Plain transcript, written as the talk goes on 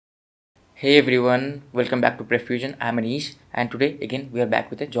Hey everyone, welcome back to Prefusion. I'm Anish, and today again we are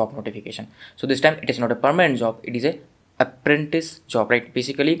back with a job notification. So this time it is not a permanent job, it is a apprentice job, right?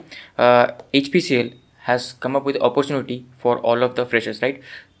 Basically, HPCL has come up with opportunity for all of the freshers, right,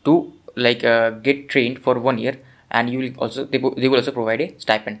 to get trained for 1 year, and you will also they will also provide a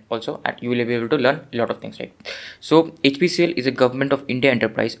stipend also, and you will be able to learn a lot of things, right? So HPCL is a government of India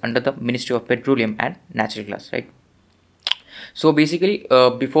enterprise under the Ministry of Petroleum and Natural Gas, right? So basically,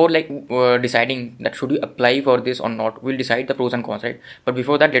 before deciding that should you apply for this or not, we'll decide the pros and cons, right? But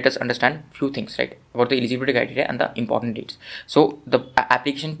before that, let us understand few things, right, about the eligibility criteria and the important dates. So the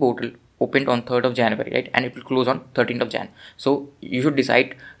application portal opened on 3rd of January, right, and it will close on 13th of Jan. So you should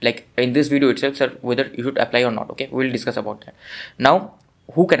decide, like in this video itself, sir, whether you should apply or not. Okay, we'll discuss about that. Now,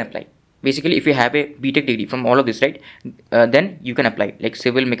 who can apply? Basically, if you have a BTech degree from all of this, right, then you can apply, like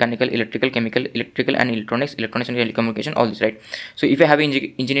civil, mechanical, electrical, chemical, electrical and electronics and telecommunication, all this, right? So if you have an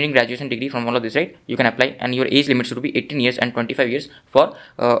engineering graduation degree from all of this, right, you can apply, and your age limit should be 18 years and 25 years for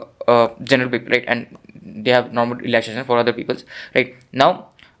general people, right, and they have normal relaxation for other people's, right? Now,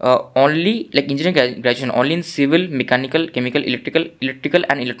 only like engineering graduation only in civil, mechanical, chemical, electrical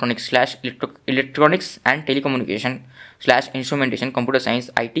and electronics slash electronics and telecommunication slash instrumentation, computer science,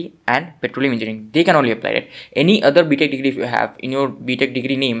 IT and petroleum engineering, they can only apply, right? Any other BTech degree, if you have in your BTech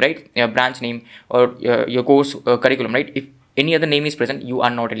degree name, right, your branch name or your course curriculum, right, if any other name is present, you are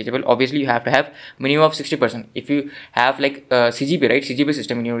not eligible. Obviously, you have to have minimum of 60%. If you have like CGP, right, CGP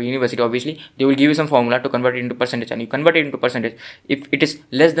system in your university, obviously they will give you some formula to convert it into percentage, and you convert it into percentage. If it is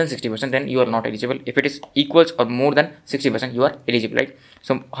less than 60%, then you are not eligible. If it is equals or more than 60%, you are eligible, right?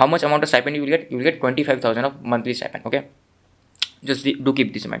 So how much amount of stipend you will get? You will get 25,000 of monthly stipend. Okay, just do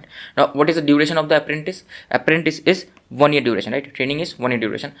keep this in mind. Now, what is the duration of the apprentice? Apprentice is 1 year duration, right? Training is 1 year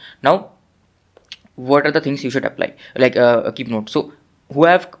duration. Now, what are the things you should apply? Like keep note. So who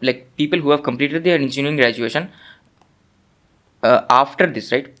have, like, people who have completed their engineering graduation after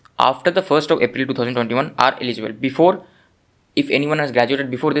this, right, after the 1st of April 2021 are eligible. Before, if anyone has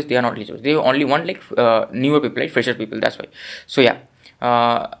graduated before this, they are not eligible. They only want like newer people, like fresher people. That's why. So yeah,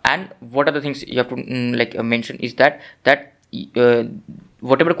 and what are the things you have to mention is that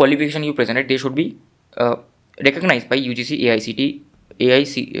whatever qualification you presented, they should be recognized by UGC,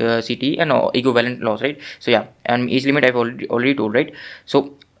 AICTE and equivalent laws, right? So yeah, and age limit I've already told, right?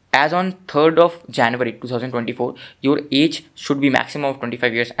 So as on 3rd of January 2024, your age should be maximum of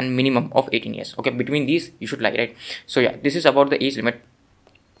 25 years and minimum of 18 years. Okay, between these you should lie, right? So yeah, this is about the age limit.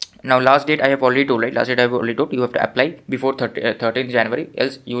 Now, last date I have already told, right? Last date I have already told, you have to apply before 13th January,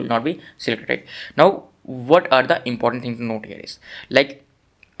 else you will not be selected, right? Now, what are the important things to note here is, like,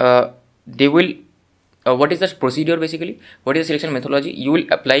 they will what is the procedure? Basically, what is the selection methodology? You will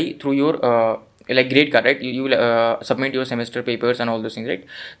apply through your like grade card, right? You will submit your semester papers and all those things, right?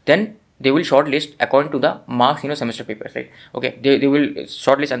 Then they will shortlist according to the marks in your semester papers, right? Okay, they will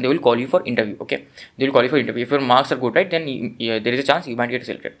shortlist and they will call you for interview. Okay, they will call you for interview. If your marks are good, right, then there is a chance you might get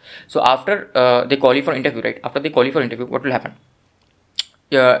selected. So after they call you for interview, right? After they call you for interview, what will happen?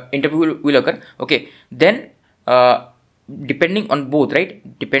 Interview will occur. Okay, then depending on both,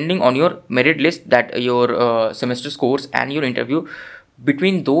 right, depending on your merit list, that your semester scores and your interview,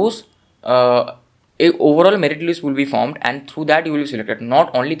 between those a overall merit list will be formed, and through that you will be selected,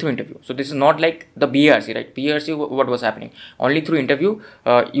 not only through interview. So this is not like the BARC, right? BARC, what was happening, only through interview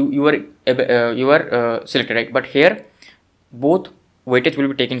you were selected, right? But here both weightage will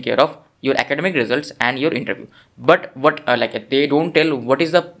be taken care of, your academic results and your interview. But what they don't tell what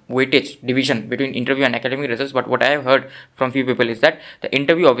is the weightage division between interview and academic results. But what I have heard from few people is that the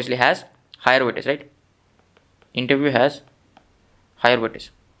interview obviously has higher weightage, right? Interview has higher weightage.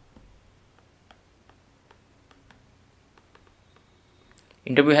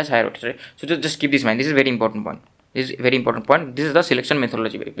 Interview has higher weightage, right? So just keep this in mind. This is a very important point. This is a very important point. This is the selection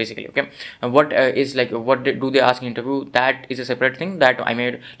methodology, basically. Okay, what is like, what do they ask in interview? That is a separate thing that I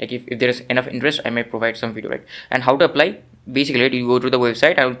made. Like, if there is enough interest, I may provide some video, right? And how to apply? Basically, right, you go to the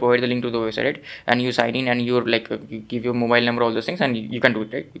website. I will provide the link to the website, right? And you sign in, and you're like you give your mobile number, all those things, and you can do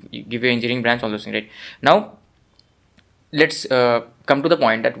it, right? You give your engineering branch, all those things, right? Now, let's come to the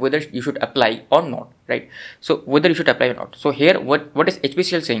point that whether you should apply or not, right? So whether you should apply or not. So here, what is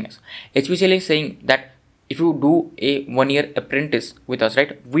HPCL saying is, HPCL is saying that if you do a 1 year apprentice with us,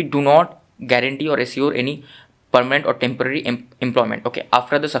 right, we do not guarantee or assure any permanent or temporary employment, okay,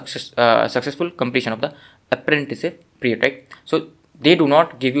 after the successful completion of the apprenticeship period, right? So they do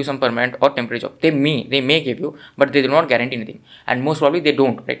not give you some permanent or temporary job. They may give you, but they do not guarantee anything, and most probably they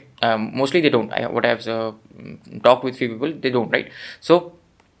don't, right? Mostly they don't. What I have talked with few people, they don't, right? So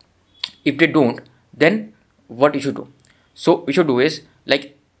if they don't, then what you should do? So we should do is,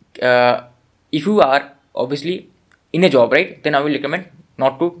 like, if you are obviously in a job, right, then I will recommend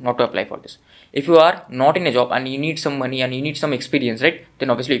not to apply for this. If you are not in a job and you need some money and you need some experience, right, then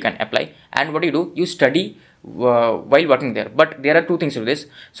obviously you can apply. And what do, you study while working there. But there are two things to this,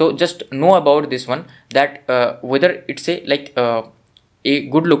 so just know about this one, that whether it's a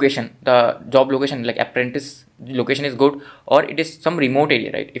good location, the job location like apprentice location is good, or it is some remote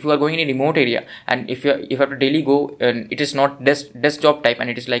area, right? If you are going in a remote area and if you have to daily go, and it is not desk job type and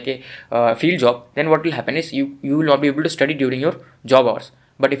it is like a field job, then what will happen is you will not be able to study during your job hours.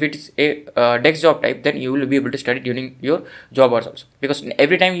 But if it's a desk job type, then you will be able to study during your job hours also, because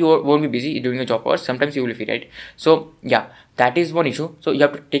every time you won't be busy during your job hours, sometimes you will be free, right? So yeah, that is one issue. So you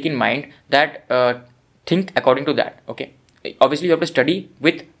have to take in mind that think according to that. Okay, obviously you have to study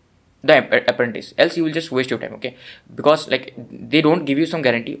with the apprentice, else you will just waste your time. Okay, because like they don't give you some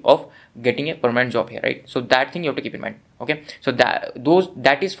guarantee of getting a permanent job here, right? So that thing you have to keep in mind. Okay, so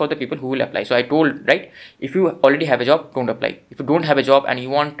that is for the people who will apply. So I told, right, if you already have a job, don't apply. If you don't have a job and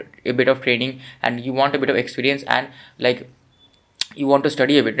you want a bit of training and you want a bit of experience and like you want to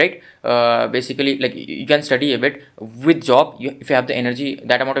study a bit, right, basically like you can study a bit with job, if you have the energy,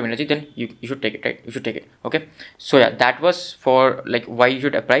 that amount of energy, then you should take it, right? You should take it. Okay, so yeah, that was for like why you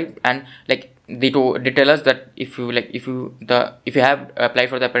should apply. And like they tell us that if you have applied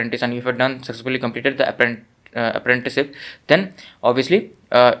for the apprentice and if you have done successfully completed the apprenticeship, then obviously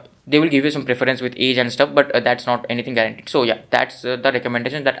they will give you some preference with age and stuff, but that's not anything guaranteed. So yeah, that's the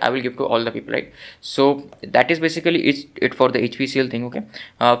recommendation that I will give to all the people, right? So that is basically it for the HPCL thing. Okay,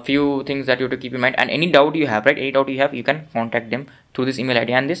 a few things that you have to keep in mind, and any doubt you have, right, you can contact them through this email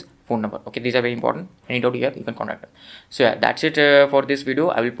ID and this phone number. Okay, these are very important. Any doubt you have, you can contact them. So yeah, that's it for this video.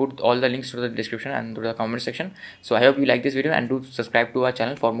 I will put all the links to the description and to the comment section. So I hope you like this video and do subscribe to our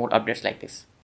channel for more updates like this.